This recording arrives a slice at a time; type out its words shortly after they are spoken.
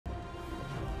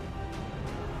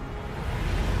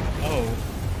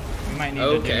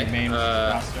might need to do main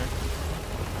roster.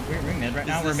 We're mid right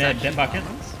now. We're mid. Dip bucket.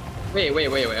 Wait,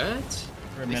 what?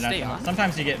 We're mid.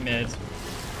 Sometimes you get mid.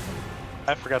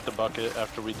 I forgot the bucket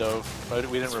after we dove, but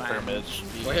we didn't repair mids.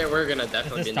 We're gonna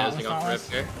definitely be nosing off rip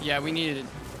here. Yeah, we needed.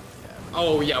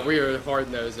 Oh yeah, we were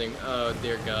hard nosing. Oh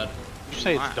dear God. Did you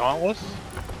say it's dauntless?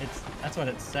 That's what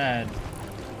it said.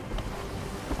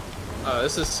 Oh,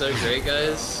 this is so great,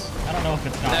 guys. I don't know if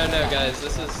it's not. No, guys,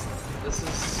 this is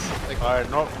like. All right,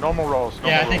 normal rolls.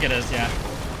 I think it is. Yeah.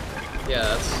 Yeah,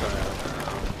 that's.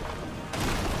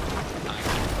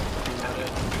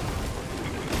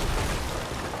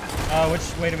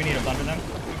 Which way do we need to blunder them?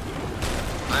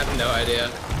 I have no idea.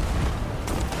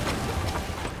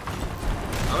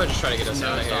 I'm gonna just try to get us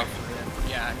out of here.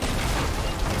 Yeah.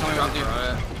 Tell me what to do.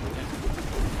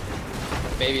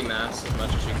 Baby mass as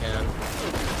much as you can.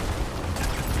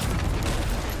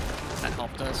 That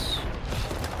helped us.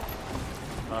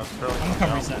 I'm gonna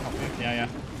come reset. Yeah.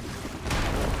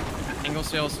 Angle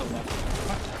sails to the left.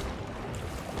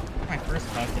 My first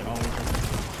bucket always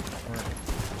doesn't work.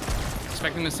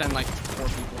 Expect them to send like 4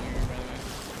 people here, by the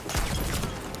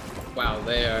way. Wow,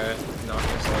 they are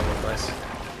knocking us all over the place.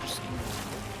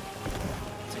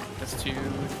 That's 2.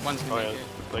 One's gonna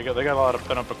make it. They got a lot of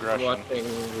pent up aggression.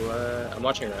 I'm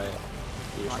watching right.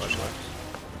 Watch left.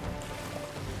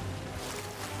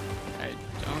 I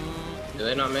don't. Do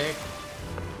they not make?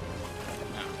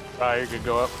 No. Alright, you could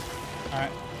go up.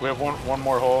 Alright. We have one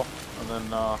more hole, and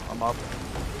then I'm up.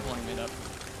 Pulling mid up.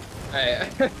 Hey,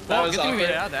 well, good thing we made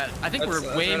it out of that. I think we're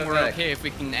way more okay if we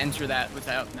can enter that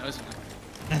without nosing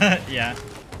it. Yeah,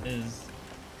 is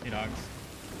 2 dogs.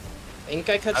 I think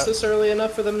I catch this early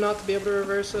enough for them not to be able to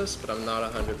reverse us, but I'm not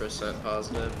 100%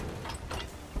 positive.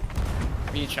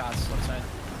 We need shots left side.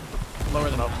 Lower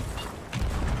them down.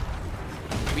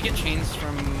 We get chains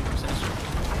from Sinister.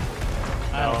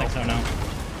 I don't think so, no.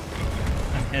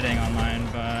 I'm hitting on mine,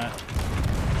 but...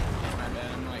 My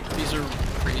bad, I'm like, these are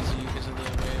crazy because of the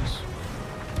waves.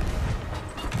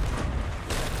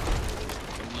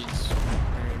 The leads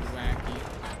very wacky.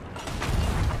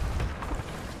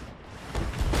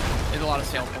 There's a lot of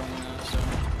sail pulling now, so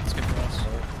it's good for us.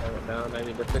 I went down, I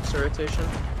need to fix the rotation.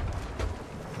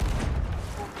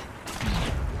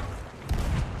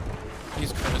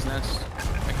 Use Crow's Nest.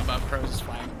 Like above Crow's is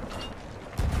fine.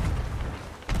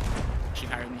 She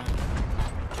higher than that.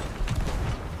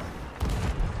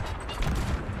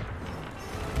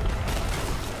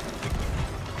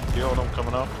 Feel them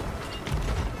coming up.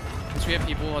 Since we have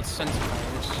people, let's send some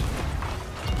fires.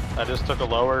 I just took a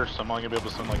lower, so I'm only gonna be able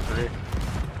to send like 3.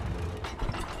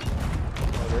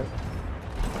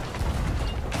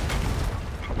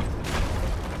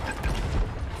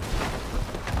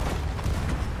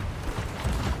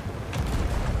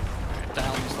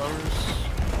 Dial these lowers.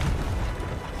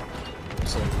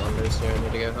 Some blunders here, I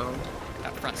need to go home.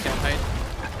 That front scout height.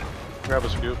 Grab a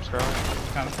scoop, Scarlet.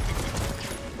 Come.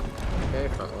 Okay,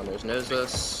 front blunders nose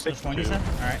us. Which one you said?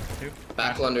 Alright, 2.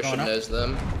 Back blunders should nose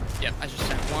them. Yep, I just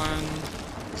sent 1.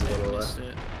 It's a little Missed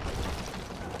it.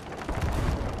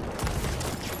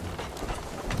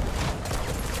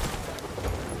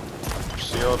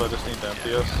 Sealed, I just need to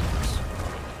empty us.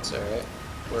 It's alright.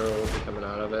 We'll be coming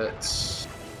out of it. It's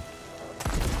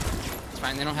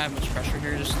fine, they don't have much pressure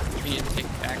here, just we need to take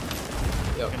it back.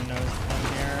 Yep. Nose one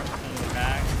here, in the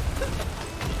back.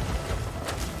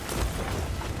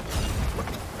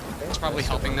 It's probably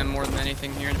helping them more than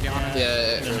anything here, to be honest.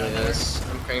 Yeah, it really is.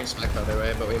 I'm cranking us back the other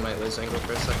way, but we might lose angle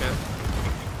for a second.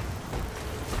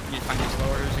 We need to find these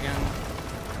lowers again.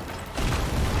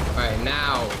 Alright,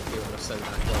 now we want to send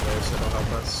back blunders, it'll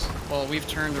help us. Well, we've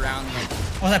turned around like...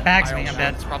 Oh, that bags me, I'm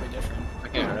dead. It's probably different. I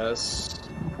can't res.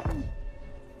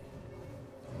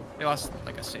 They lost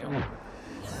like a sail.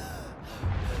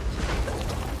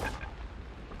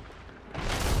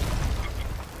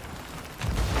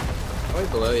 Are we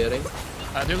below Yeti?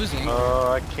 They're losing angle.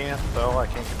 I can't though, I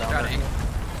can't get down Got there. angle.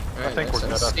 Right, I think we're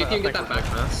good. See if you can get that back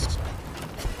mass.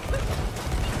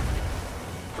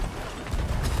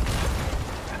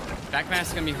 Back mass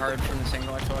is gonna be hard from this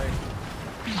angle, I feel like.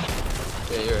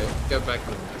 Yeah, you're right. Go back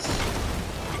to mass.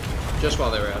 Just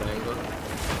while they were out of angle.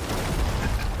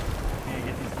 Can you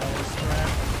get these lowers spread?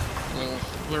 We'll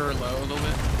blur low a little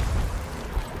bit.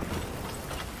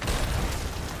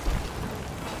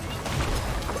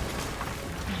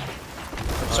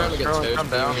 I'm starting to get toast. Come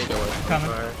down. Coming.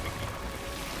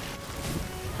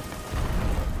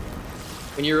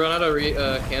 When you run out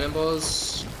of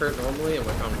cannonballs, hurt normally and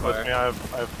work on fire. Yeah,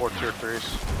 I have 4 tier 3s.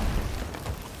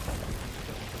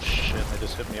 Shit, they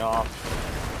just hit me off.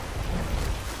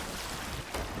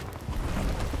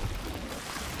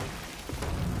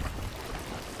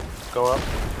 Go up.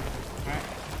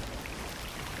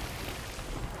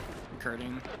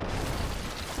 curting.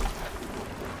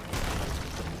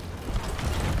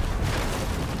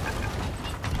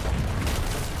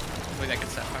 Hopefully that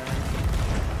gets that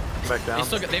fire. Back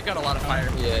down. They've got a lot of fire.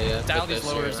 Yeah. Dial these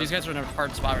lowers. These guys are in a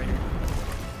hard spot right here.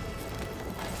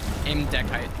 Aim deck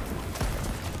height.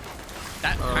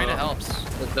 That kind of helps.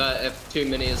 That F2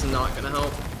 mini is not gonna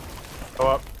help. Go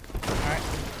up. Alright.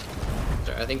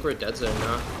 I think we're dead zone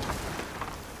now.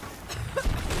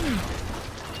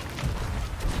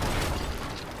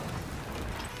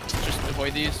 Just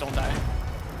avoid these, don't die.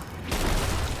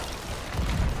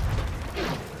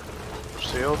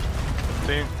 Shield.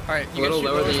 15. Alright, you guys shoot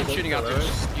lowers, I'm shooting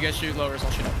uppers. You guys shoot lowers,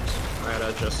 I'll shoot uppers. Alright,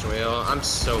 I just wheel. I'm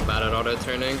so bad at auto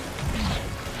turning.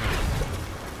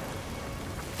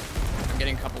 I'm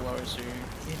getting a couple lowers here.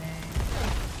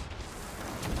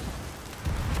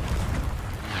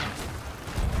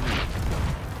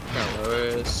 Got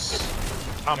lowers.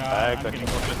 I'm God, bagged. I'm I can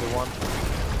getting- look into one.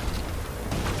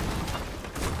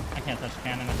 I can't touch the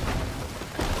cannon.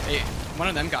 Hey, one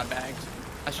of them got bagged.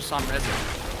 I just saw him resin.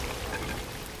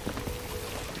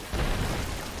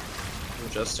 I'm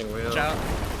adjusting wheel. Watch out.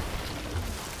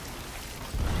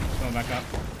 Going back up.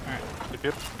 Alright.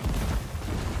 Yep.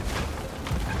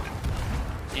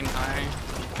 Aim high.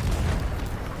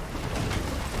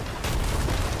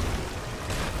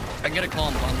 I can get a call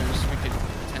on blunders. We could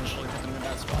potentially put them in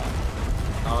that spot.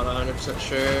 Not 100%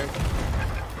 sure.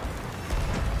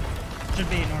 Should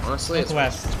be north. Honestly, it's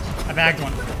northwest. I bagged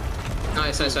one.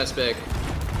 Nice, big.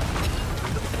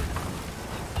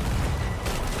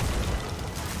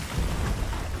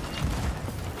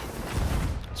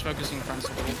 Just focusing fronts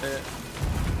a little bit.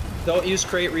 Don't use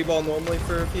crate reball normally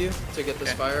for a few to get this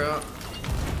Okay. fire out.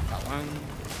 Got one.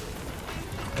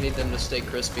 I need them to stay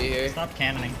crispy here. Stop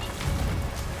cannoning.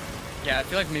 Yeah, I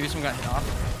feel like maybe someone got hit off.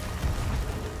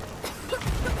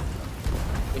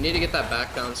 We need to get that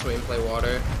back down so we can play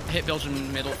water. I hit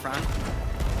Belgian middle front.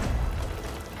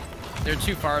 They're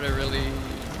too far to really.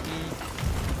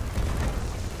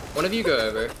 One of you go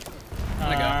over.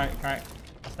 gonna go. Alright.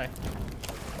 I'll stay.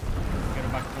 Get a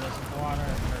bucket for this with the water.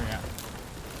 Or, yeah.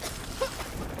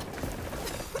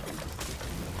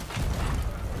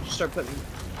 Just start putting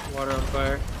water on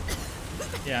fire.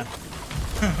 Yeah.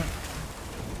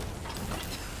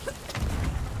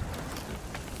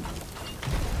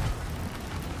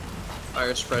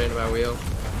 Fire spreading my wheel.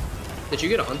 Did you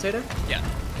get on, Tatum? Yeah.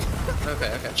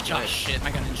 Okay. Josh, shit,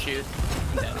 my gun didn't shoot.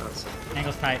 I'm dead.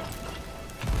 Angle's tight.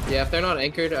 Yeah, if they're not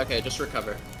anchored, okay, just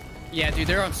recover. Yeah, dude,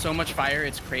 they're on so much fire,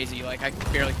 it's crazy. Like, I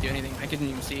barely could do anything. I couldn't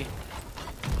even see.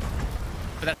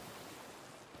 But that.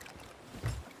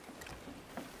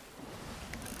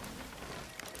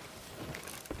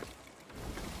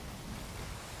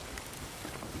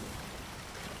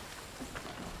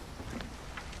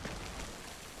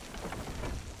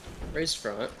 Raise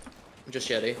front. Just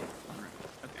Yeti. Okay.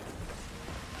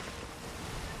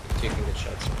 So you can get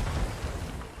shots.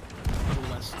 A little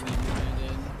less than I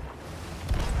did.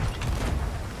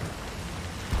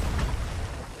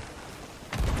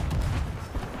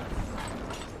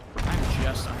 I'm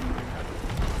just on here.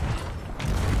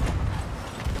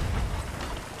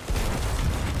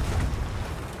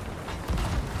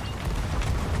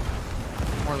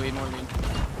 More lead.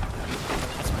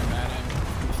 That's my bad.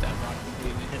 I missed that rock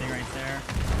completely. Hitting right there.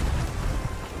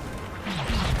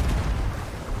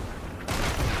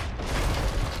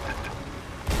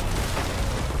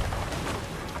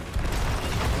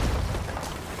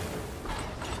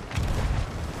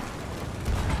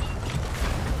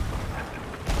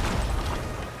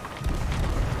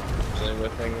 Usually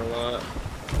whipping a lot.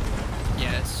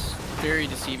 Yeah, it's very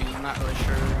deceiving. I'm not really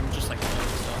sure. I'm just like, so.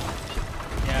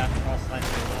 Yeah, all slightly.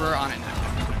 We're on it now.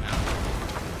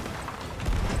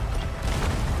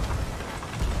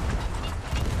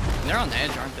 And they're on the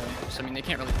edge, aren't they? So I mean, they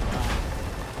can't really pull out.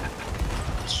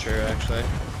 It's true, actually.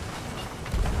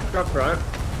 Drop front.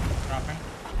 Dropping.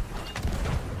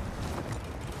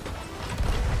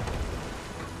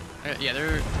 Yeah,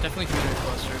 they're definitely coming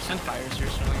closer. Send fires here,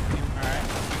 Sterling. Alright.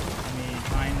 Let me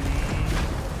find the...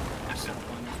 I still have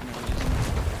one for no reason.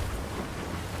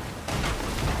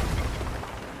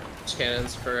 Just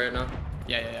cannons for right now.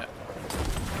 Yeah.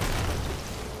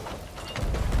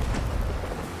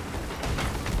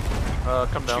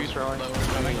 Come down, Shoot Sterling. lower,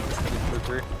 Coming. coming.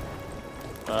 3.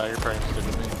 You're praying good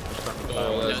with me. Just starting to Oh,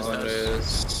 dial that's in. what it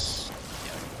is.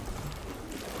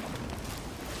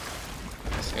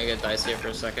 It's gonna get dicey here for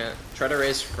a second. Try to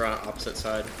raise front, opposite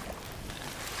side.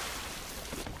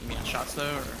 You mean on shots though,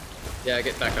 or? Yeah,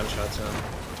 get back on shots now.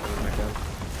 Coming back down.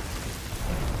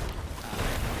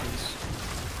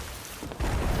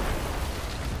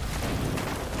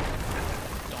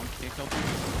 Don't get killed.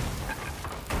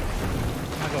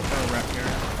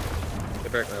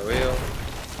 broke my wheel.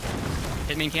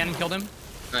 Hit main cannon, killed him.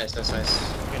 Nice, nice,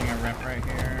 nice. Getting a rep right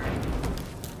here.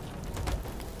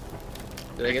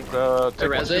 Did I get Take the one,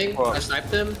 resing? take one. I sniped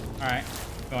him. Alright,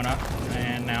 going up.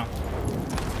 And now.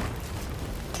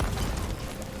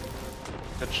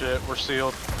 Good shit. We're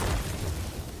sealed.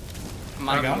 I'm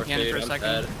on There you main go. cannon for a I'm second.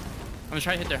 dead. I'm gonna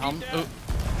try to hit their helm. Oh.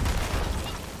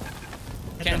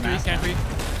 Hit Cannon their 3, mast cannon now.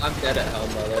 3. I'm dead at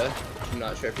helm, by the way. I'm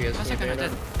not sure if you guys How's can that hear guy me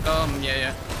not or dead?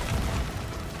 Yeah.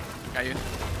 Got you.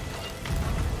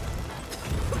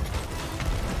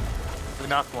 We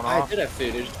knocked one I off. did have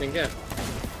food, I just didn't get.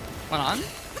 One on?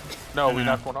 No, we No.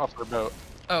 knocked one off their boat.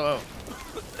 Oh.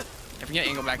 If we get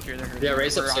angle back here, they're hurting. Yeah,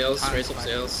 raise up We're on sails, time raise up flight.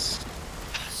 sails.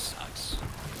 Sucks.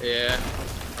 Yeah.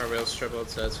 Our wheels tripled,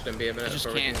 so it's gonna be a I minute just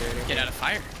before we can't can do anything. get out of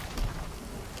fire.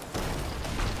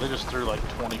 They just threw like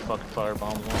 20 fucking firebombs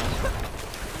on us.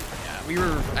 Yeah, we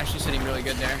were actually sitting really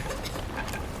good there.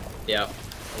 Yeah,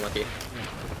 unlucky.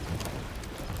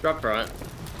 Drop front.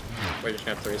 We're just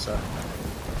gonna have to reset.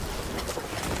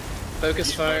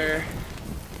 Focus fire.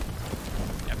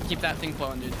 Yeah, keep that thing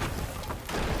flowing, dude.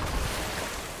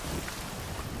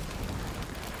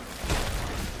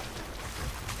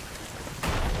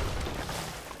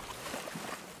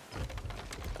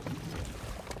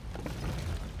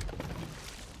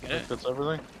 I Get think it? that's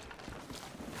everything.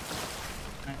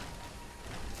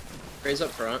 Raise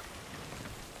up front.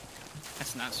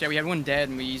 That's nuts. Yeah, we had one dead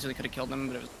and we easily could have killed them,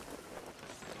 but it was...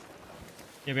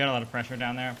 Yeah, we had a lot of pressure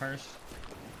down there at first.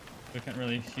 We couldn't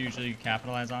really hugely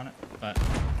capitalize on it, but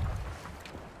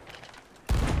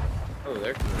Oh,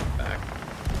 they're coming back.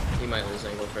 He might lose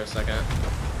angle for a second.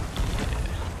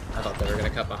 I thought they were gonna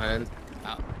cut behind.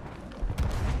 Oh.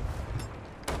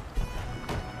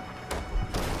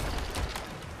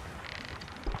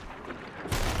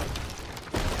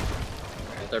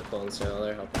 Alright, they're pulling sail,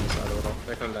 they're helping us out a little.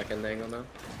 They're coming back in the angle now.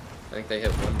 I think they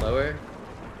hit one lower.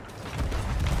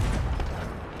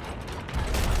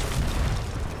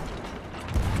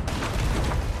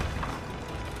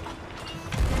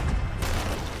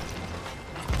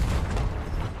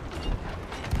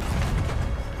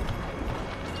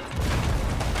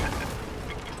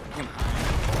 Come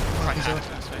on. Right, half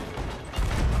that way.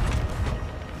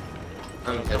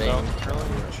 I'm Come hitting. down, I'm Charlie.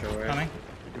 not sure where. coming.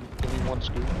 Give me one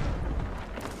scoop.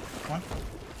 One.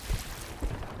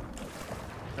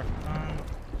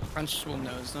 Careful. French will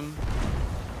nose them.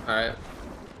 Alright.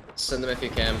 Send them if you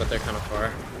can, but they're kind of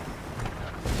far.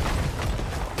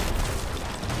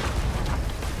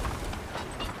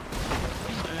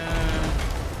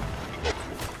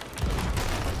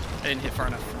 I didn't hit far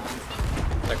enough.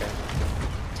 It's okay.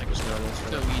 It's like Just normal.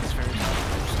 the leads very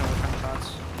there's no kind of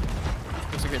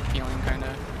thoughts. It's a good feeling, kind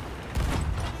of.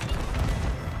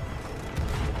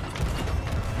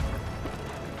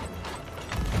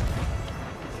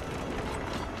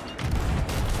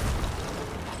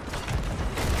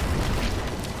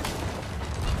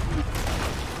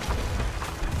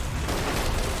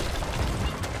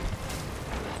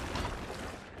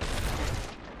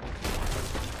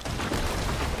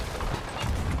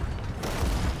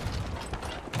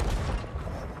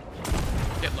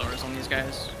 Get lowers on these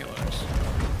guys. Get lowers.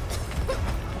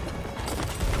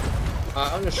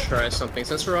 I'm gonna try something.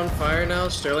 Since we're on fire now,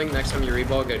 Sterling, next time you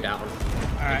reball, go down.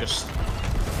 Alright. Just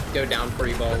go down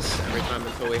 3 balls every time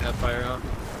until we have fire out.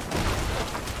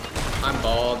 I'm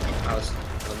bald. I was.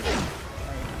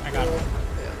 I got it.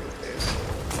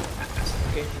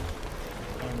 Okay.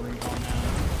 Gonna recall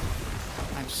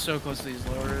now. I'm so close to these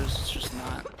lowers. It's just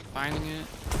not finding it.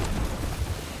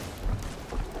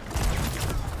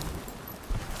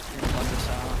 I'm gonna blood this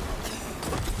out.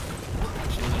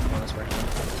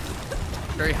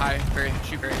 Very high.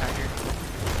 Shoot very high here.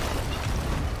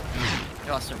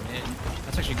 They lost their mid.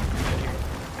 That's actually pretty good here.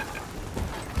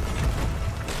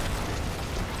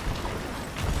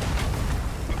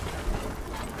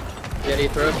 Yeah, do you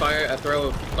throw fire? Throw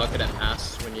a bucket at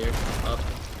ass when you're up.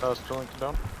 Sterling, come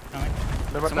down. Coming.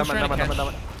 Someone's trying to catch.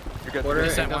 You're good. Order. They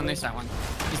set one. incoming. They set one.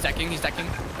 He's decking. He's decking.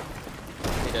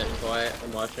 He didn't quiet.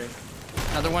 I'm watching.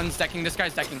 Another one's decking. This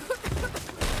guy's decking.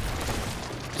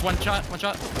 Just one shot. One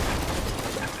shot.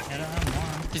 Hit him.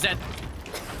 One. He's dead.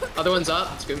 Other one's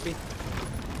up. It's goofy.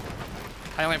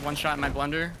 I only have one shot in my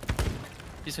blunder.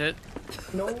 He's hit.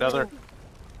 Another border.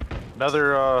 That's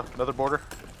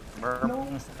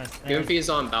the best thing. Goofy's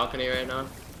on balcony right now.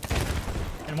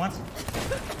 And once.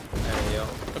 There you go.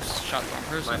 Oops, shot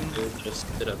the wrong My person. dude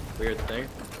just did a weird thing.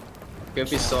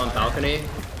 Goofy's still on balcony.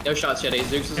 No shots yet.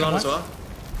 Zooks is on as well.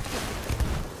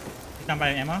 He's down by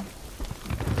ammo.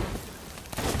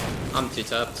 I'm too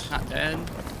tapped. Not dead.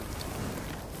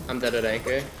 I'm dead at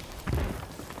anchor.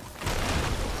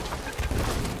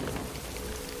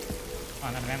 Oh,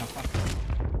 I'm out of ammo. Fuck.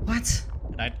 What?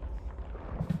 I died.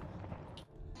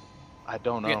 I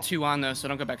don't We know. got 2 on though, so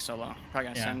don't go back solo. Probably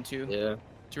gotta Yeah. send 2. Yeah.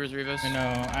 2 or 3 of us. I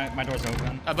know. My door's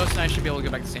open. Both sides should be able to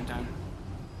go back at the same time.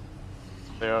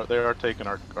 They are taking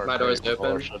our My door's trade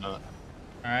open. portion of it.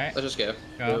 All right. Let's just go.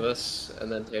 Go. 2 of us,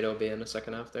 and then Tato will be in the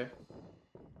second half there.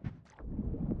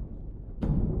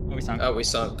 Oh, we sunk. Oh, we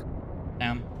sunk.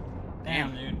 Damn.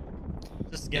 Damn, dude.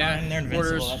 Just get in there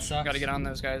invincible. Borders, That sucks. gotta get on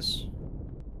those guys.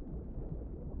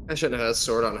 I shouldn't have had a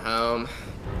sword on home.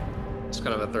 It's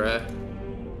kind of a threat.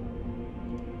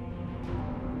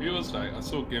 Who was that? I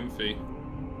saw Gimpy.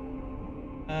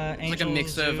 It's like a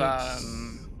mix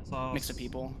of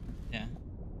people. Yeah.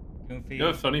 Goofy. You know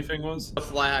what the funny thing was? The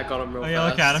fly hack on him real Oh fast. yeah,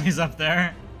 look at him. He's up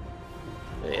there.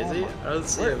 Hey, is he? I don't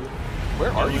see him.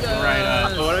 Where are you? He's right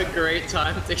up. What a great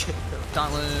time to get.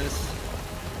 Dauntless.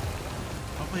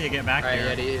 Hopefully you get back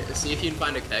Alright, there Yeti, see if you can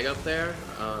find a keg up there.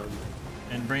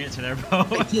 and bring it to their boat.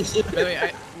 By the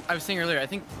way, I was saying earlier, I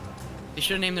think they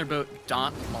should have named their boat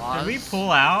Daunt Laws. Did we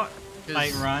pull out? 'cause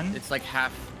Like run? It's like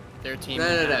half their team. No,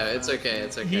 and no, half, no, it's okay,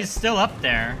 it's okay. He's still up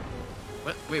there.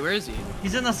 What? Wait, where is he?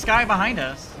 He's in the sky behind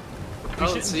us. I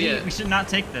don't see it. We should not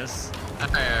take this.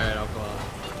 Alright, I'll go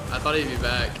out. I thought he'd be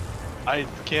back. I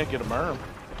can't get a merm.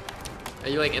 Are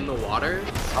you like in the water?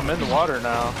 I'm in the water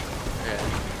now. Okay.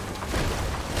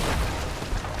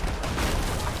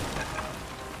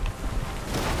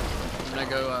 I'm gonna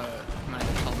go, I'm gonna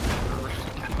tell them.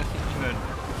 Good.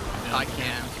 I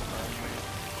can.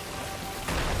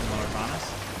 Lower bonus.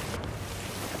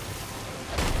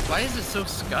 Why is it so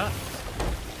scuffed?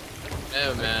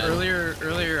 Oh man.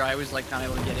 Earlier I was like not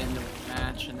able to get into the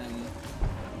match, and then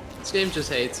This game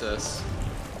just hates us.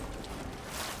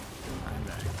 I'm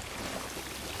back.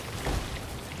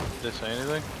 Did they say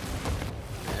anything?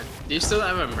 Yeah. Do you still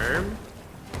have a merm?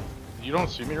 You don't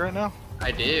see me right now? I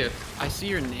do. I see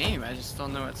your name. I just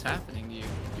don't know what's happening to you.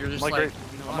 You're just I'm like. like,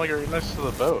 I'm like right next to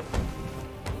the boat.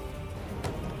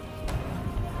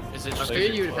 Is it I just?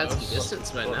 figured you would have had some close. distance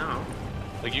by now.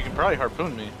 Like you can probably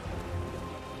harpoon me.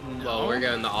 No. Well, we're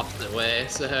going the opposite way,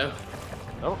 so.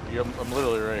 Nope, I'm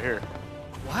literally right here.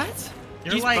 What?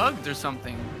 You're He's like- bugged or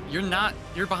something. You're not.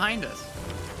 You're behind us.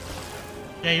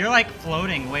 Yeah, you're like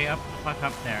floating way up, fuck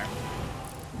up there.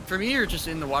 For me, you're just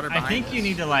in the water I behind think us. you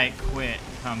need to like quit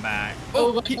and come back.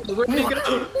 Oh, my God, where did it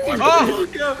go?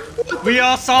 Oh! We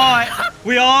all saw it.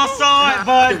 We all saw it,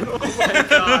 bud. Oh my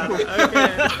God.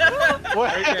 Okay.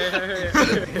 What?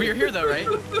 Okay. Well, you're here though, right?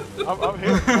 I'm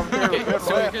here. I'm here. Okay, Good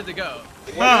so we're rap. good to go.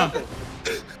 Huh.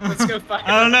 Let's go find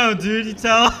I don't know, dude. You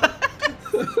tell.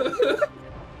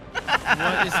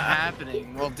 What is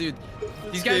happening? Well, dude,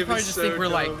 these guys game probably is just so think we're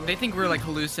like, dumb. they think we're like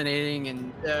hallucinating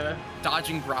and Yeah.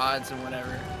 dodging broads and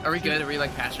whatever. Are we good? Are we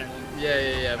like passionate?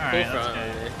 Yeah. All Full right, let's front. go.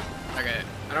 Maybe. Okay.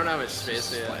 I don't know how much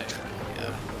space we Just, have. like,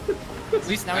 yeah. At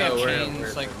least now we have Oh,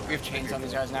 chains. Like we have chains on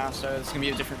these guys now, so it's gonna be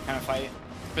a different kind of fight.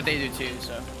 But they do too.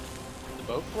 So The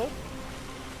boat flip?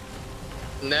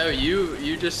 No,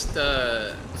 you just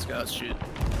let's go. Let's shoot.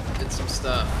 did some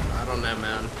stuff. I don't know,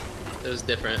 man. It was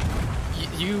different.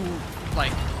 You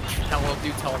like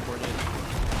teleported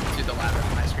to the ladder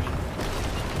on my screen,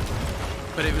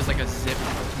 but it was like a zip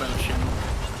motion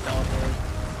teleport.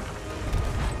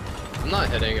 I'm not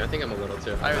hitting. I think I'm a little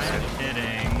too high. I was I'm hitting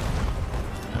kidding.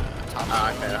 top.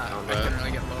 Ah, okay, I found couldn't that.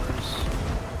 really get lowers.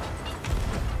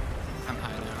 I'm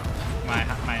high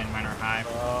now. Mine are high.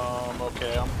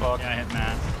 Okay, I'm fucked. Yeah, I hit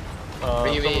Matt. What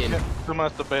do you mean? Someone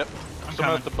has to I'm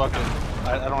someone has to bucket.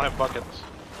 I don't have buckets.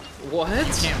 What?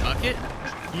 Can't bucket?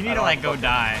 You need I to don't like go fucking-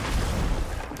 die.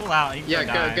 Pull out. You can Yeah,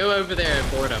 go die. go over there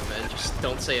and board him and just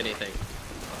don't say anything.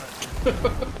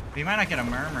 We might not get a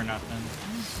murmur or nothing.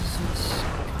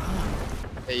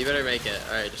 Hey, you better make it.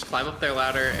 Alright, just climb up their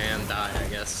ladder and die, I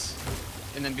guess.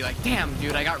 And then be like, damn,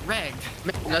 dude, I got regged.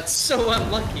 Man, that's so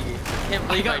unlucky. I can't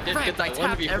believe I did wrecked. get I that one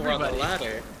tapped before on the everybody.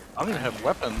 ladder. I don't even have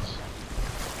weapons.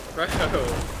 Bro.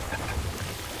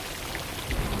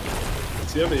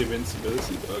 Do you have the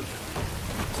invincibility bug?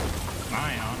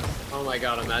 Mine, honestly. Oh my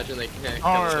god, imagine they can't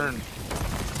Darn.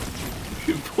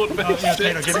 You pulled Oh, yeah,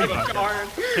 Tato, give me a bucket. Darn.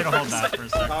 Tato, hold that for a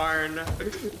sec. Darn.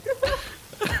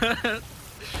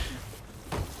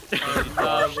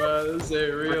 Oh, bro, this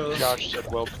ain't real. Josh said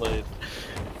well played.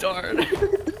 Darn.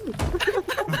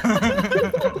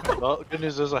 Well, good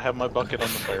news is I have my bucket on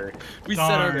the ferry. We set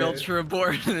our Darn. belts for a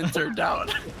board and it turned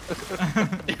out.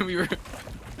 And we were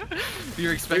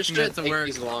We're expecting just that to take work.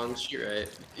 these long shoot, right?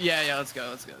 Yeah, let's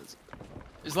go.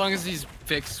 As long as he's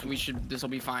fixed, this will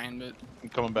be fine, but I'm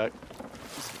coming back.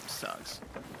 this game sucks.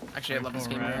 Actually, I love this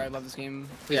game. Alright. I love this game.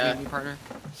 Please Yeah. be a partner.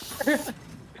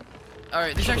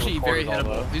 Alright, these are Should've actually very recorded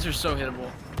all hittable. that. These are so hittable.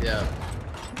 Yeah.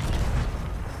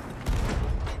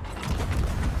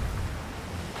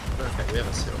 Okay, we have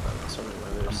a seal button. So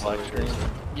many I'm black screen.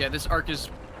 Yeah, this arc is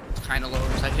kind of lower,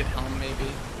 so I'd hit helm maybe.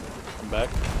 I'm back.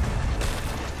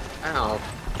 Ow.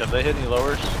 Have they hit any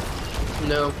lowers?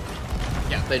 No.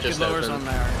 Yeah, They just good lowers opened.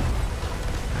 on my arc.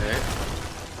 Alright.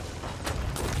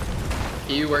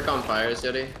 Can you work on fires,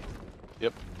 Yeti?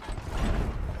 Yep.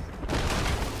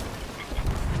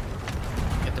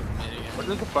 Get the mid again. Where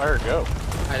did the fire go?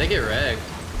 I think it ragged.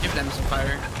 Give them some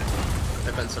fire.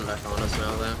 They've been some back on us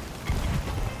now, though.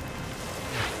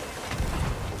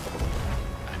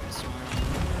 I missed one.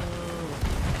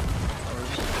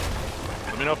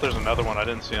 Let me know if there's another one. I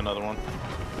didn't see another one.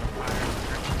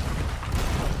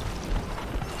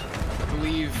 I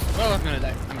believe. Oh, I'm gonna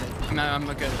die. I'm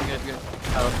good. Good.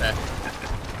 Oh, okay.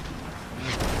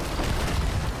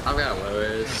 I've got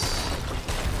lowers.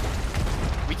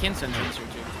 We can send tracer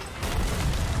too.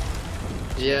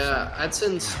 Yeah, I'd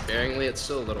send sparingly. It's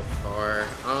still a little far.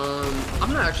 I'm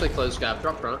gonna actually close gap.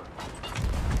 Drop front.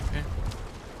 Okay.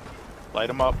 Light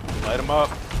them up. Light them up.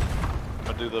 I'm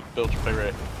gonna do the build your pay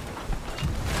rate.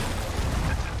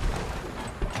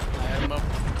 I have him up.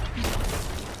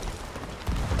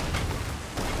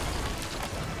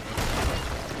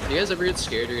 Do you guys ever get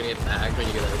scared you're gonna get tagged when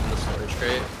you get open the storage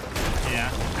crate?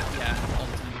 Yeah. Yeah, all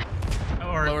the time.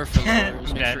 Or Lower for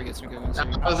lowers. Make dead. sure we get some good ones here.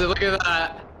 I was like, look at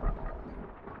that.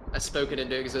 I spoke it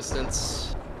into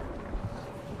existence.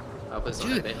 Oh, please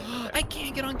don't hit Dude, me. I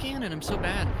can't get on cannon. I'm so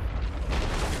bad.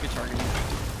 Good target.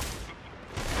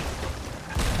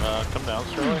 Come down,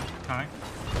 Sterling. Coming.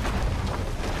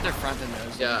 Hit their front and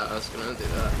nose. Yeah, I was gonna do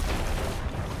that.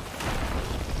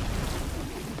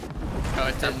 Oh,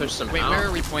 it That didn't. pushed them Wait, out. where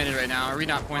are we pointed right now? Are we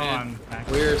not Oh, pointed? I'm back.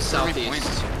 We're Where are we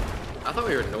southeast. I thought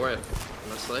we were north,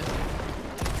 honestly.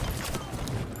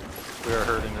 We are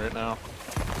hurting right now.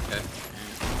 Okay.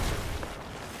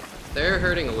 They're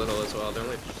hurting a little as well. They're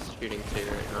only shooting 2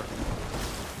 right now.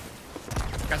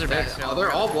 Guys are back. still.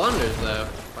 They're all blunders though.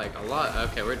 Like a lot.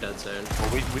 Okay, we're dead zone.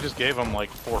 Well, we just gave them like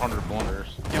 400 blunders.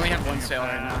 They only have one sail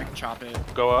right now. I can chop it.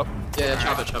 Go up. Yeah,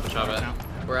 chop it. Now.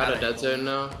 We're out of dead zone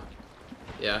now.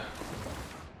 Yeah.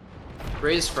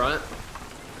 Raise front.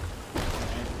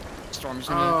 Storm's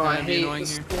Oh, gonna I kinda be hate annoying the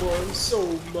here. storm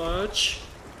so much.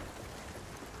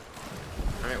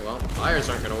 Alright, well, fires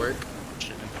aren't gonna work.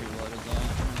 Should've preloaded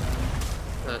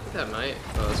that. I think that might.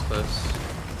 Oh, that's close.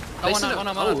 Oh, They one sent up, a- one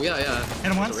up. Oh, yeah. Hit him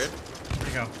That's once. weird. Where'd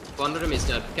he go? Blundered him, he's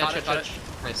dead. Got Catch.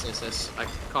 it. Nice. I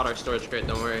caught our storage crate,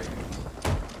 don't worry.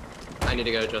 I need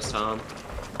to go just Tom.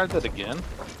 Tried that again.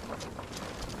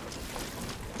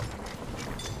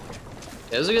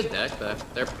 It was a good deck, though.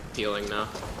 They're peeling now.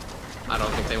 I don't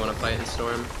think they want to fight in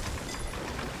Storm.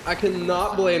 I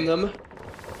cannot blame them.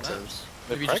 Oops.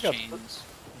 They Maybe probably just got- chains.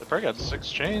 They probably got 6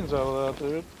 chains out of that,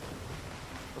 dude.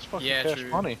 That's fucking Yeah, cash true.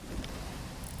 money.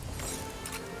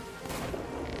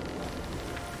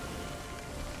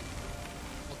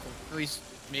 At least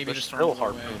maybe They're just still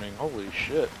storm away. harpooning. Holy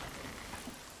shit.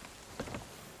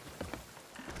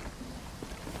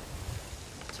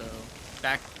 So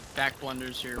back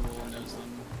blunders here will nose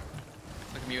them.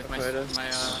 Look at me with my Right, it's-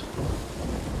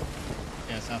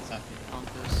 Yeah, south.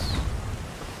 compass.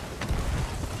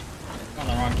 On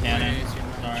the wrong cannon. Way too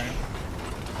much. Sorry.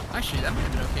 Actually, that might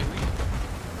have been okay.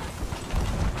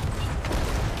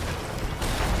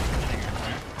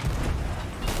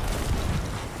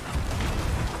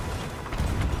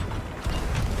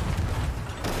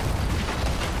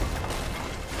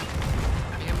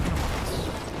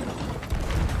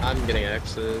 I'm getting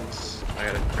X's. I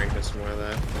gotta crank this more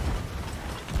though.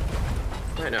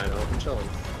 Right now, I don't. I'm chilling.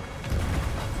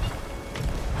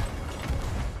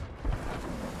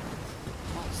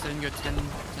 So then go 10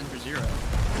 for 0.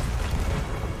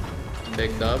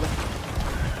 Big dub.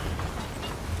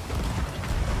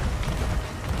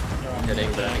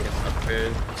 Hitting the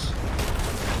upgrades.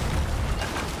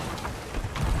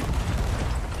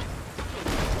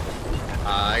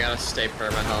 I gotta stay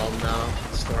perma-helm now.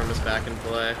 Storm is back in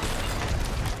play.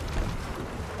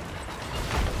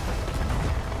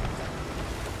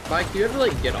 Mike, do you ever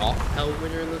like get off helm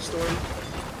when you're in the storm?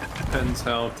 Depends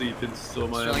how deep into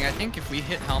storm I Sterling, am. I think if we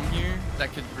hit helm here,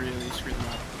 that could really screw them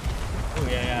up. Oh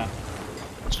yeah.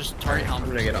 It's just target helm. I'm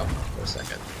gonna get off for a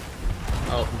second.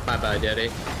 Oh, my bad,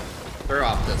 Yeti. We're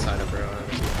off that side of Rowan.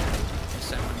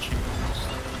 Set one shoot.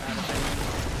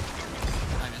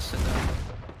 I missed it though.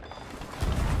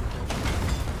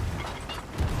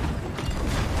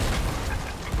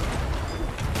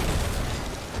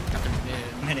 Got them mid.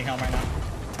 I'm hitting helm right now.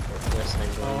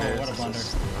 Oh, what a blunder.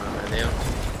 Get rid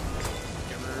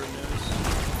of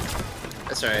nose.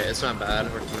 That's alright, it's not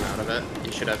bad. We're coming out of it.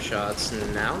 You should have shots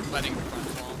now. Letting the front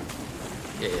fall.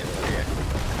 Yeah.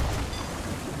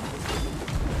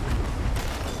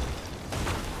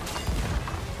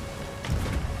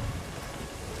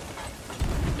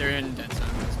 in dead zone,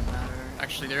 it doesn't matter.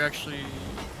 Actually, they're actually...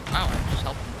 Wow, I just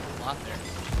helped them a lot there.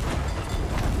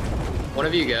 One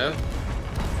of you go.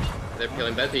 They're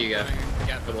peeling, both of you go.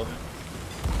 Yeah, Double.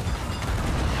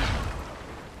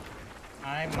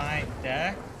 I might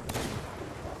deck.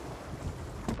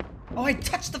 Oh, I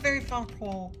touched the very front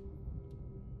pole.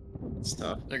 It's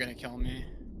tough. they're gonna kill me.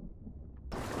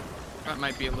 That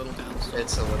might be a little down. So.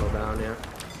 It's a little down, yeah.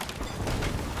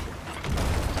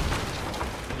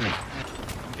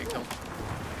 Get killed.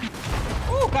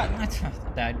 Oh, God, I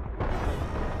died.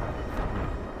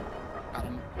 Got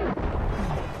him.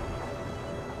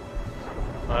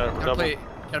 Alright, Gotta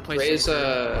double. play Raise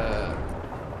safe.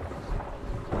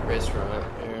 raise front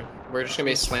here. We're just gonna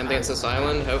be slammed against this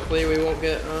island. Hopefully we won't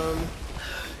get Can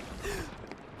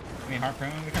we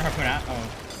harpoon? We can harpoon out. Oh.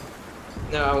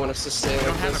 No, I want us to stay We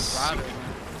don't like have this. a grotto.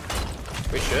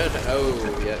 We should.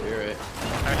 Oh yeah, you're right.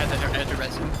 I had to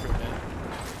res him for a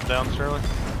bit. Down, Sterling.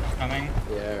 Coming.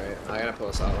 Yeah, right. I gotta pull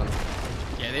this island.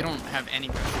 Yeah, they don't have any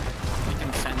pressure. They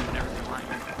can send whenever they want.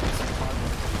 It's like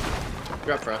clockwork.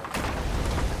 Drop front.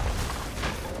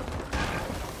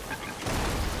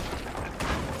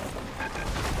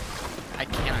 I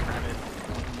cannot grab it.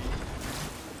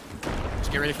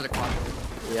 Just get ready for the clockwork.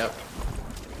 Yep.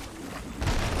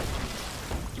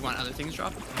 Do you want other things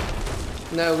dropped?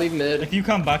 No, leave mid. If you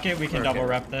come bucket, we can Okay. double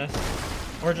rep this.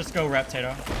 Or just go rep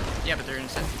Tato. Yeah, but they're gonna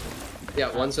send people.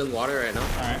 Yeah, one's in water right now.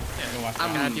 Alright, Yeah. go watch I'm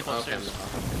that. gonna have people okay,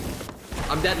 upstairs.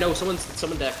 I'm dead. No, someone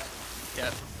deck. Yeah.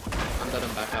 I'm dead.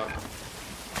 I'm back out.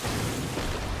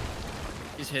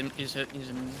 He's in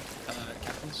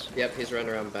captains. Yep, he's running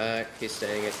around back. He's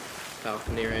staying at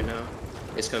balcony right now.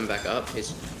 He's coming back up.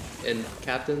 He's in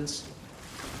captains.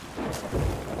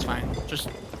 It's fine. Just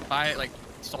buy it, like,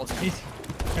 stall it. He's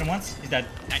hit him once. He's dead.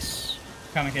 Nice.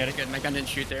 Coming, hit it. Good. My gun didn't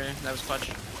shoot there. That was clutch.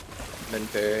 Ben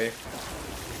Perry.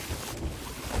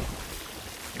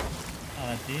 Oh,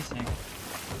 that's decent.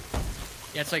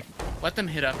 Yeah, it's like, let them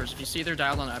hit uppers. If you see they're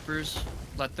dialed on uppers,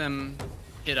 let them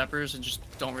hit uppers and just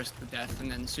don't risk the death.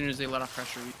 And then as soon as they let off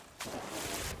pressure,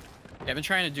 yeah, I've been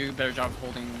trying to do a better job of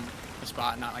holding the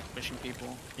spot, not like pushing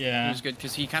people. Yeah. It was good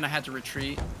because he kind of had to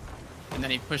retreat, and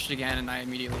then he pushed again, and I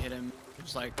immediately hit him. It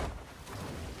was like,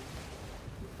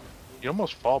 You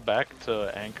almost fall back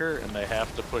to anchor, and they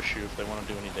have to push you if they want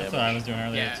to do any damage. That's what I was doing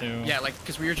earlier, yeah, too. yeah, like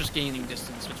because we were just gaining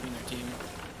distance between their team.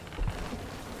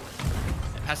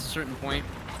 Past a certain point,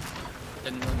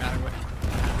 didn't really matter what happened.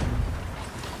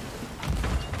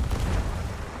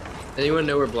 Anyone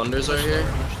know where blunders are here?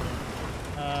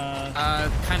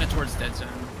 Kind of towards dead zone.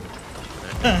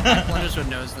 Blunderswood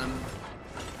knows them.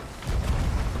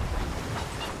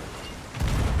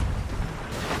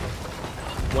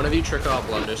 One of you trick out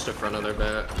blunders to front of their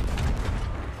bat.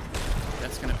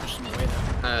 That's gonna push them away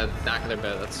though. Back of their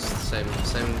bat. That's the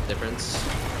same difference.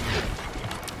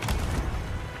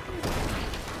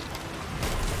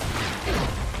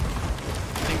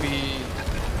 I think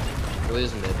we We're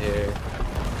losing mid here.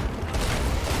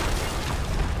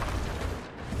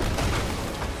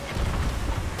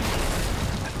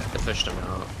 I pushed him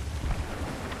out.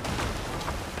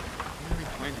 where are we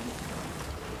pointing?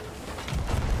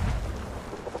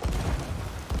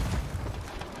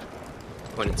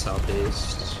 Pointed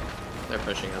southeast. They're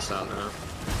pushing us out now.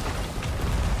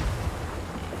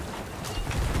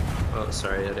 Oh,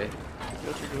 sorry, Eddie.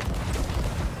 Yes, you're good.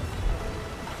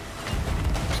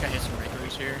 Just gotta hit some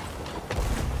regulars here.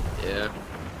 Yeah.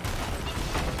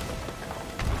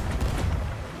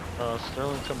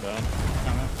 Sterling, come down.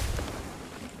 Coming.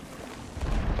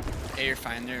 Hey, you're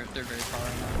fine. They're very far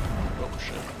right now. Oh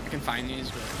shit. I can find these,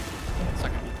 but it's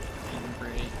not gonna be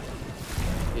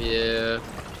great. Yeah.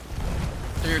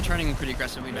 They're turning pretty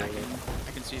aggressively back in.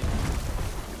 I can see it.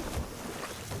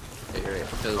 Yeah, you're right,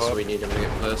 because we need him to get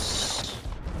close.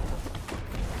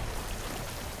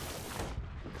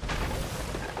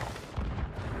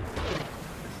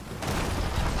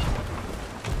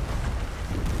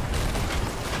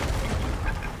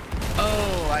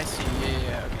 Oh, I see.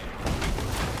 Yeah,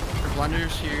 okay. For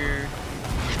blunders here,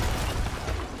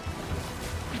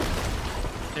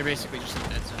 they're basically just in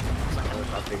dead zone. It's not gonna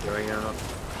I'll be going out.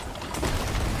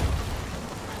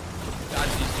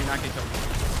 dodge these. Do not get killed.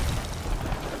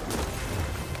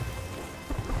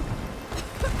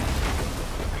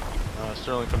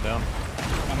 Sterling, come down.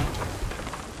 Coming.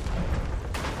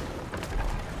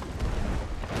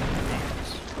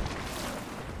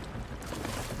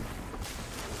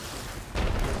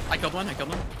 I killed one.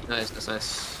 Nice, that's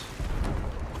nice.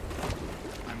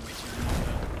 I'm way too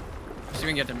low. See if we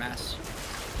can get to mass.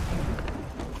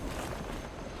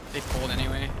 They pulled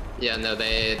anyway. Yeah, no,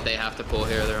 they have to pull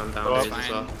here. They're on boundaries as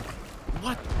fine. well.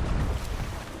 What?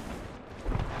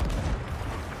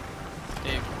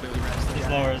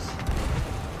 lowers.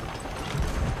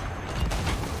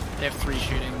 They have 3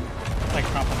 shooting. It's like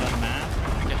top of the map.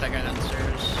 Get that guy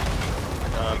downstairs.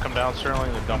 Come down,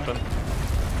 Sterling. They're dumping.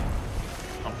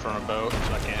 I'm from a boat,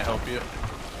 so I can't help you.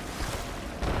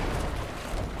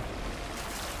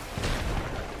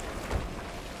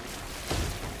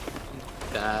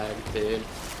 Bag, dude.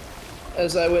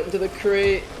 As I went into the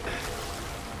crate.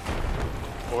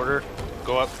 Order.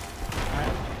 Go up.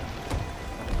 Alright.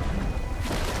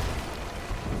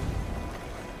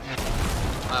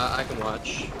 I can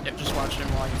watch. Yep, just watch him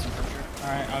while I get some pressure.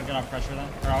 Alright, I'll get off pressure then.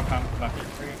 Or I'll come bucket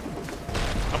for you.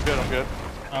 I'm good, I'm good.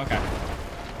 Okay.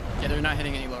 Yeah, they're not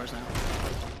hitting any lowers now.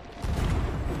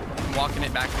 I'm walking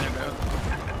it back to their boat.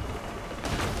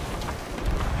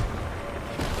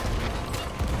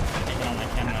 Can't get on my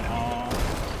cannon at all.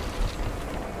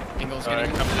 Angle's Alright,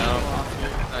 getting come down. off here.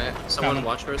 Alright, someone Coming.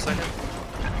 watch for a second.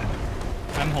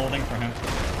 I'm holding for him.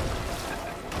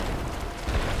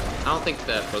 I don't think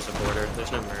that was a border.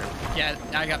 There's no mirror. Yeah,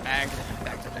 I got bagged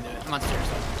up into it. I'm on stairs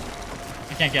though.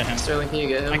 I can't get him. Sterling, can you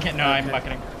get him? I can't, no, I'm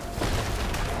bucketing.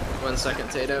 1 second,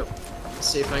 Tato.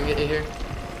 See if I can get you here.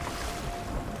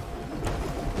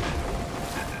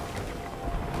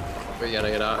 We gotta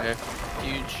get out here.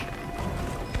 Huge.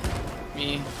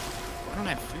 Me. I don't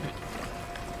have food.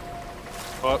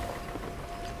 Up.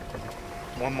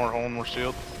 One more hole and we're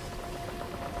sealed.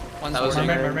 One's That was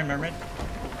warning. Mermaid.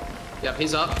 Yep,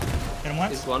 he's up. Hit him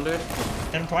once. He's blundered.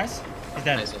 Hit him twice. He's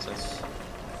dead. Nice, nice, nice.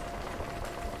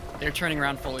 They're turning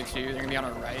around fully too. They're gonna be on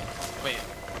our right. Wait.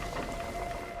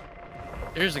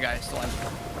 There's a guy still alive.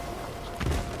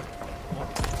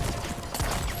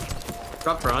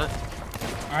 Drop front.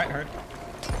 Alright, hurt.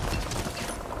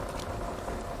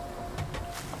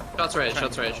 Shots right,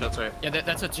 shots right, shots right. Yeah,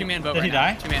 that's a 2-man boat Did right he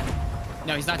now. die? 2-man.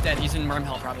 No, he's not dead. He's in Merm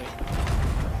Hill probably.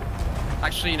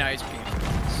 Actually, no, he's peeking.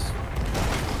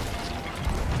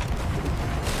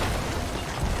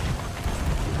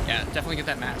 Yeah, definitely get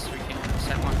that mask. We can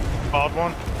set one. Odd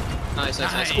one. Nice,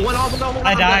 nice, nice. Nice. One off, no, one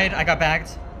I off. died. I got bagged.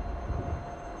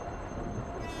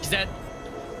 He's dead.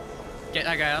 Get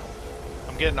that guy up.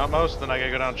 I'm getting utmost, then I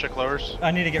gotta go down and check lowers.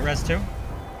 I need to get res too.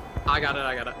 I got it,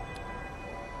 I got it.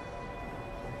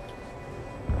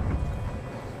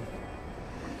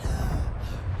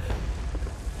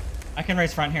 I can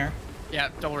raise front here. Yeah,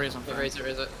 double raise on Yeah, front. raise it,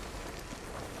 raise it.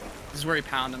 This is where we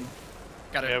pound him.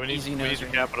 Got Yeah, an we need easy to nose right here.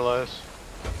 capitalize.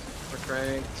 We're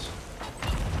cranked. I'm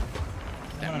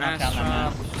That gonna knock mask down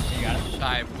that drop. map. You got it.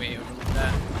 I way overlooked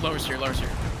that. Lowers here, lowers here.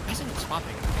 Why isn't it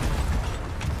swapping?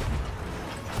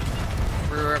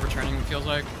 We're returning, it feels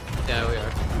like. Yeah, we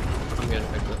are. I'm gonna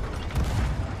fix it.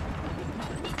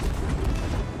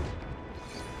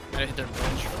 Gotta hit their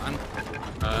bridge front.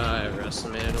 I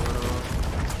overestimated a little.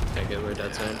 Okay, good, we're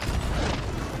dead zone.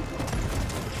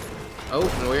 Oh,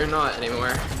 no, we're not anymore.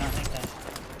 I don't think that.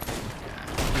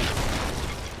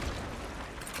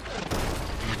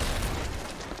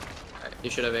 Alright, you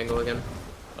should have angle again.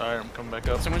 Alright, I'm coming back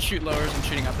up. Someone shoot lowers, I'm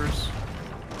shooting uppers.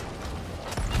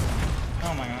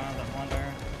 Oh my god, the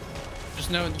blunder.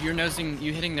 Just know you're nosing,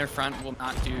 you hitting their front will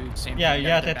not do the same Yeah, thing. you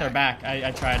have to hit their back.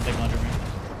 I tried. They blundered me.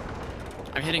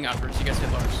 I'm hitting uppers, you guys hit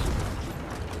lowers.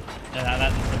 Yeah,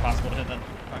 that's impossible to hit that.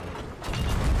 Fuck.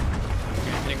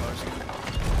 Okay, I'm hitting lowers again.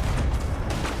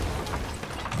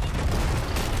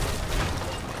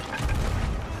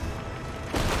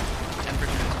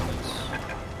 Temperatures on these.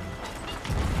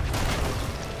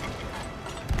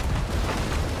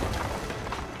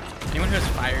 Anyone who has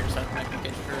fires, that might be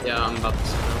good for. Yeah, I'm about to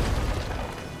sit down.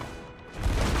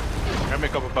 Grab me a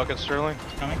couple buckets, Sterling.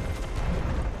 Coming.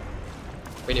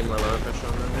 We need more lower pressure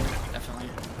on them. Definitely.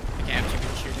 I can't have too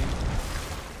good shooting.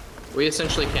 We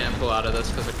essentially can't pull out of this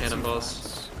because of cannonballs.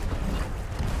 Some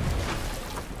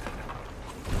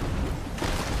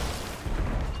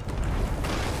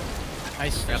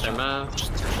Nice. Got their shot. map.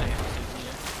 Just touching it.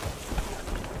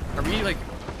 Are we like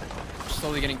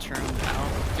slowly getting turned out?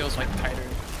 It feels like tighter.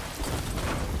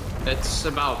 It's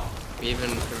about even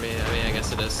for me. I mean, I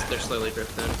guess it is. They're slowly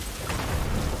drifting.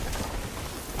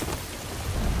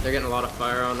 They're getting a lot of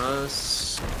fire on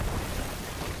us.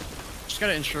 Just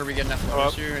gotta ensure we get enough Up.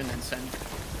 lowers here and then send.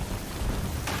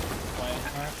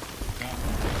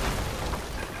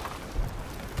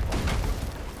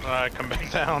 Alright, come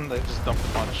back down. They just dumped a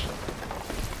bunch.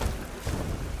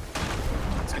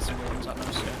 Let's get some rooms up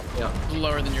most. Yeah. Yeah. A little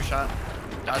lower than your shot.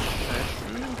 Dodge. Okay.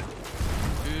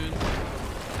 Good.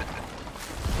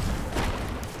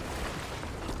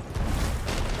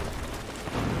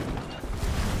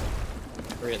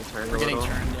 We're getting turned We're a getting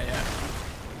little. turned, yeah, yeah.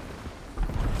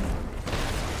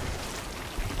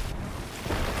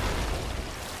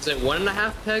 Is it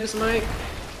 1.5 pegs, Mike?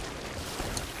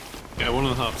 Yeah,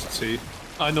 1.5 to T.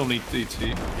 I don't need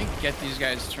DT. I think get these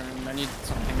guys turned. I need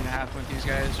something to happen with these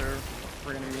guys or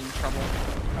we're gonna be in trouble.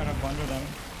 Try to blunder them.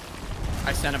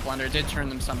 I sent a blunder. It did turn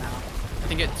them somehow. I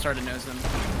think it started to nose them.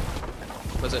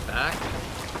 Was it back?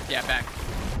 Yeah, back.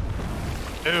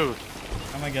 Dude.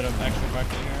 I'm gonna get an extra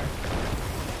bucket here.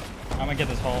 I'm gonna get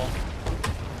this hole.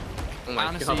 Oh my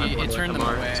Honestly, God, I'm it with turned the them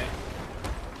marks. away.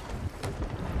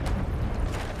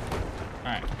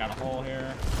 Alright, got a hole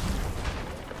here.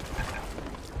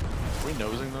 Are we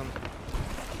nosing them?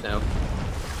 No.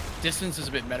 Distance is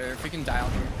a bit better if we can dial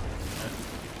here.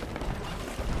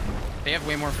 They have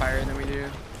way more fire than we do,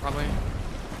 probably.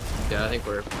 Yeah, I think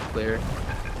we're clear.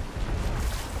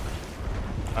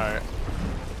 Alright.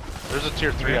 There's a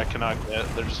tier 3 I cannot get.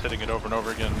 They're just hitting it over and over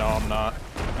again. No, I'm not.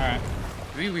 Alright.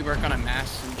 Maybe we work on a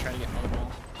mass and try to get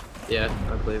mobile. Yeah,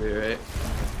 I believe you're right.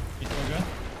 You still good?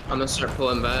 I'm gonna start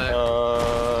pulling back.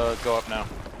 Go up now.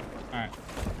 Alright.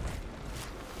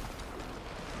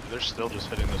 They're still just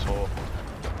hitting this hole.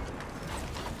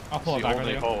 I'll pull it It's the back with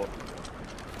only you. hole.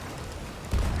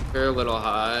 You're a little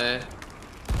high.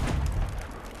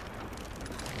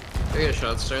 Can I get a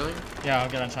shot, Sterling? Yeah, I'll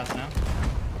get on shots now.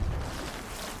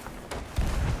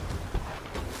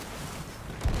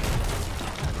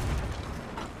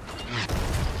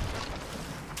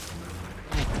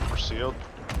 We're sealed.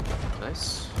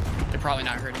 Nice. They're probably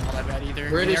not hurting all that bad either.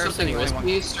 We're gonna do Arrow's something hitting only one.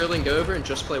 risky. Sterling, go over and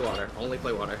just play water. Only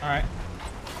play water. Alright.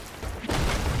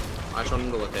 I just want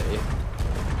him to look at you.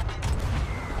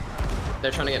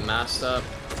 They're trying to get masked up.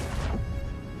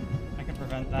 I can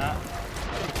prevent that.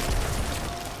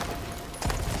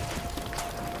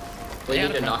 We Yeah,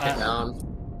 need to knock it that. down.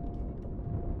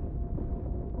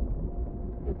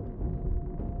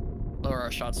 Lower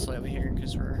our shots slightly here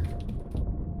because we're.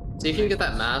 See if you can get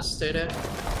that mask, Data.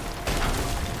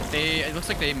 It looks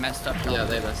like they messed up. Yeah,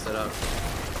 they messed it up.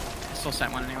 I still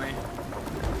sent one anyway.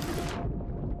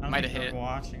 I don't Might think have they're hit.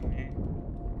 watching me.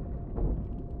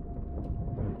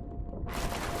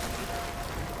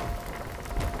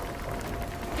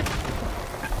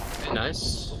 Okay,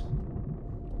 nice.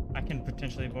 I can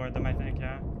potentially board them, I think,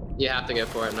 yeah. You have to go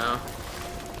for it now.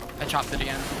 I chopped it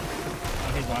again.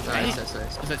 Oh, he's watching Nice, me. nice,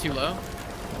 nice. Is that too low?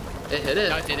 It hit it.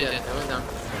 No, it did, it Yeah, did. it went down.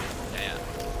 Yeah.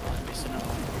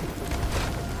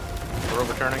 We're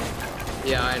overturning.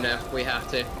 Yeah, I know. We have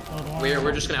to. Hold on.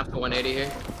 We're just gonna have to 180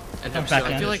 here. And I'm have back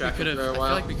Sterling in. I feel like we distracted could have. for a I feel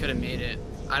while. like we could have made it.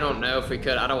 I don't know if we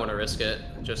could. I don't want to risk it,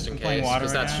 just in I'm playing case, water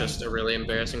because that's again. just a really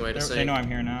embarrassing way to They sink. know I'm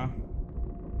here now.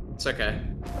 It's okay.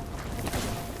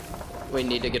 We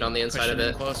need to get on the inside Pushing of in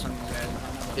it. close on these guys. I don't know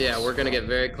about Yeah, this. we're gonna get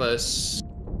very close.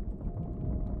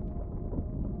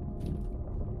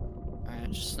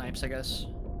 Alright, just snipes, I guess.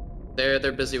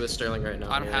 They're busy with Sterling right now.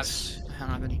 I don't have. anyways. I don't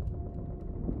have any.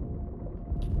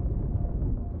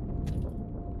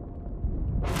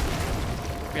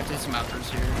 We have to hit some outros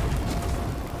here.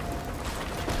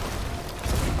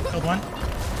 Killed one.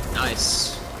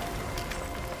 Nice.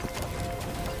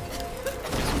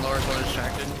 Get some lowers while they're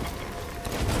distracted.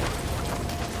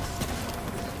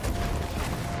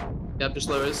 Yep, just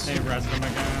lowers. They res them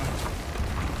again.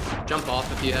 Jump off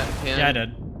if you can. Yeah, I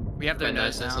did. We have their Okay,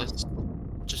 nose nice, now. nice, nice.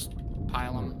 Just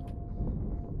pile them.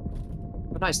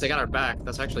 Oh, nice, they got our back.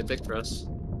 That's actually big for us.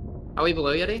 Are we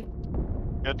below Yeti?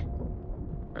 Good.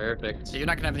 Perfect. So you're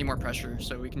not gonna have any more pressure,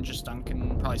 so we can just dunk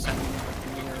and probably send them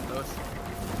me or both.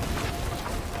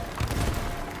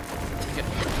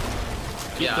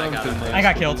 Yeah, I got it. I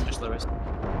got killed. Just lowers.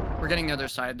 We're getting the other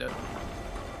side though.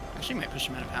 Actually, might push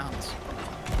him out of bounds.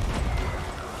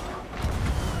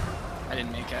 I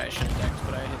didn't make it. I should have decked,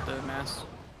 but I hit the mass.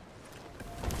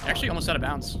 Actually, almost out of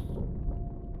bounds.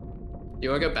 You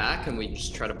wanna go back and we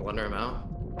just try to blunder him out?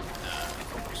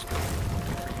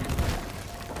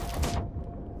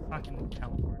 Fucking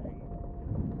teleporting.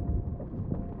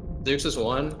 Zeus is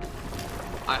one.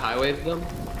 I high-waved them.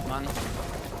 Come on.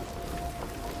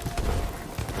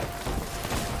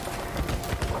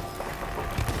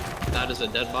 That is a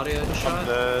dead body I just I'm shot.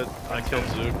 dead. I killed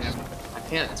Zooks. I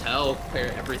can't tell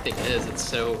where everything is. It's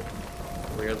so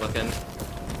weird looking.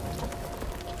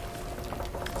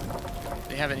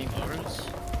 They have any lowers?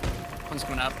 One's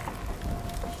coming up.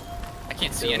 I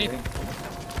can't see anything.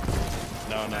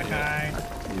 No, not That yet. guy.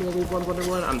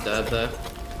 One. I'm dead though.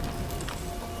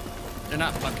 They're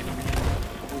not fucking me.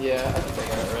 Yeah, I think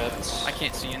I got it ripped. I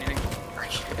can't see anything.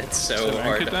 It's so So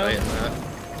hard anchor to down? fight in that.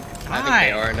 I think Die.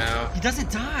 they are now. He doesn't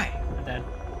die. I'm dead.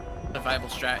 The viable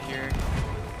strat here.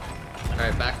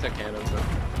 Alright, back to cannons then.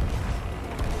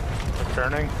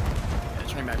 Returning. Yeah,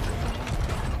 turning back.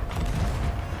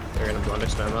 They're gonna blunder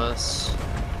spam us.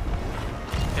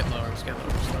 Get lowers, get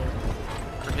lowers, lower.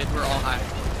 We're all high.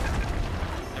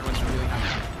 Everyone's really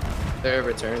high. They're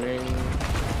returning.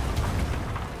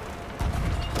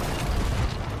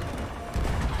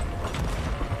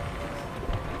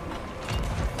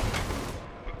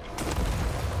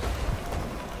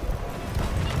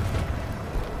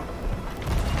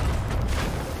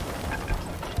 I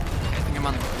think I'm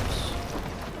on the course.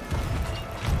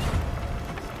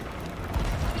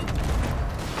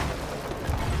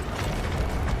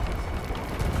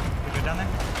 You good down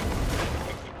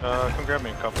there? Come grab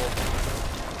me a couple.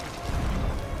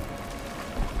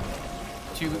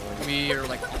 We are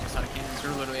like almost out of cannons.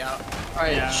 We're literally out.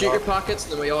 Alright, Yeah. shoot your pockets,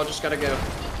 then we all just gotta go.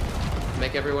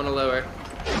 Make everyone a lower.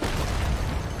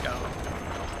 Go.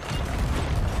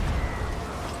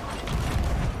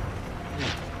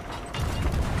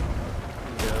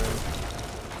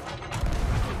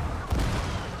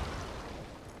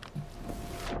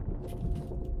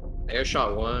 Air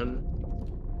shot 1.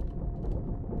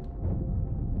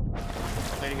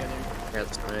 Play together.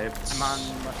 Got sniped. I'm on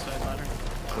left side ladder.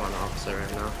 I'm on opposite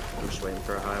right now. I'm just waiting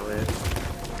for a highway.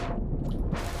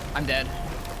 I'm dead.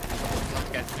 Let's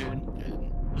get food.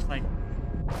 Just like,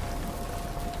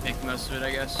 Make the most of it,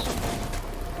 I guess.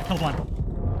 I killed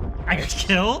one. I got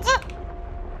killed?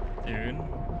 Dude. I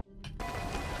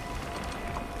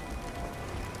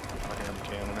am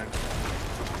cannoning.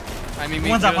 I mean, we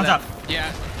One's can up, go to one's that- up.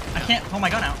 Yeah. I can't pull my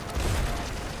gun out.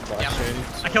 Yeah.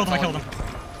 I killed him, I killed him.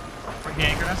 He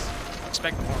anchored us.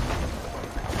 Expect more.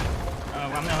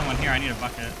 Oh, I'm the only one here. I need a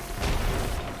bucket.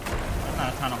 There's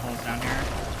not a ton of holes down here.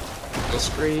 Full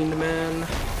screened, man.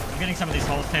 I'm getting some of these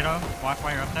holes, Tato. Watch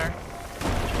while you're up there.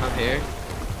 I'm here.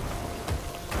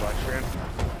 Black screen.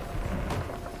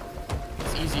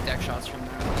 It's easy deck shots from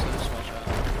there, so just watch out.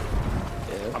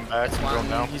 Yeah. I'm back. I'm going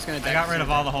down. He's gonna deck. I got he's rid of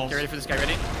gonna all the deck. holes. Get ready for this guy.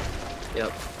 Ready?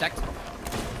 Yep. Decked.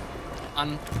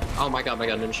 On. Oh my god,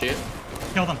 didn't shoot.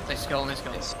 Killed him. Nice skill. Nice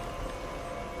skill. Nice.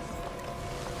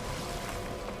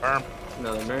 Burn.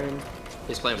 Another burn.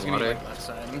 He's playing He's gonna be water. like left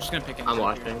side. I'm just gonna pick him. I'm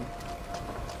watching.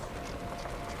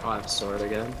 Oh, I have sword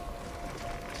again.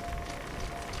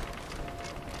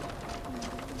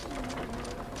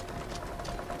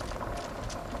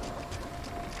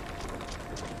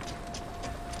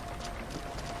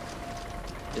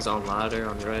 He's on ladder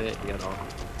on right. He got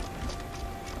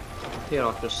off. He got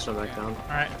off just to back down.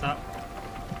 Alright, it's up.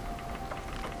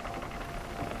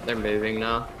 They're moving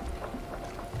now.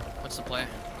 What's the play?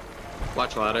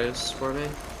 Watch ladders for me.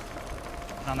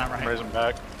 It's on that I'm right. raising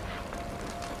back.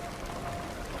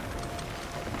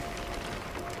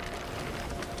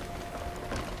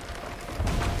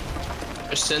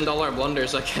 Just send all our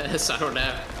blunders, I guess. I don't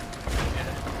know.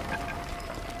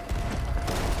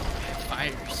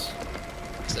 Fires.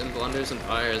 Send blunders and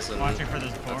fires, and Watching for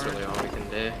this that's board. really all we can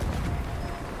do.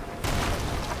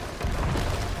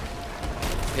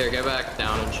 Here, go back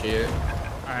down and shoot.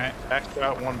 Alright. Back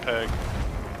out one peg.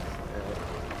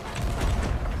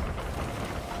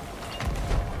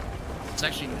 It's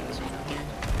actually nice around here.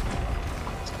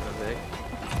 It's kind of big.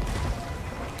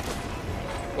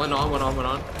 Went on.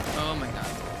 Oh my god.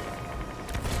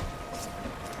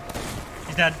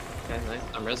 He's dead. Okay, nice.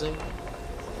 I'm rezzing.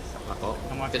 My fault.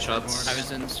 I'm watching Good for the shots. board. I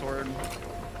was in sword.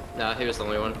 Nah, he was the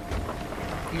only one.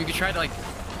 We could try to like.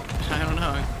 I don't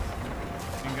know.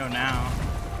 You can go now.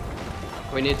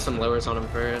 We need some lowers on him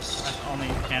first. That's the only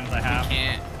cannons I have.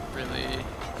 Can't really.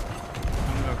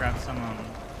 I'm gonna go grab some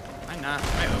Why not?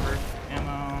 Right over.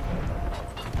 ammo.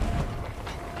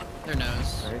 Their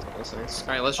nose. Nice.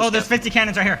 Alright, let's just Oh, there's 50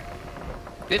 cannons right here.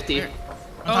 50. Where? On Oh,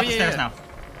 top of the yeah, stairs yeah. now.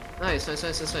 Nice.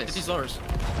 Get these lowers.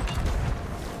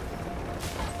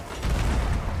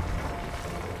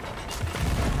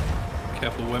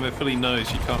 Careful, when they're fully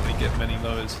nosed, you can't really get many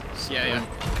lowers. So Yeah, yeah.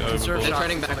 Go Conserve overboard. They're shots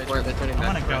turning until back they for it. They're turning I'm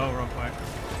back gonna for go real quick.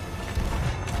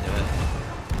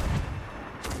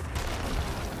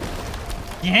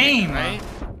 it. Do it. Game! Right?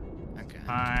 Okay.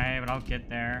 Hi, but I'll get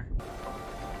there.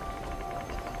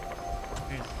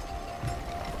 Jeez.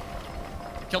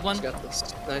 Killed one. He's got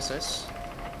this. Nice.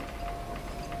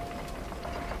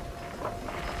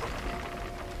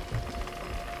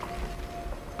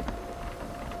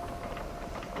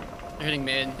 They're hitting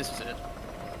mid. This is it.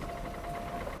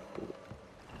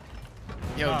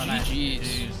 Yo, Oh, nice. GG's.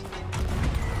 Jeez.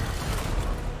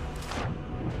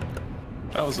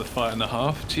 That was a fight and a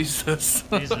half. Jesus.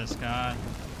 Jesus, God.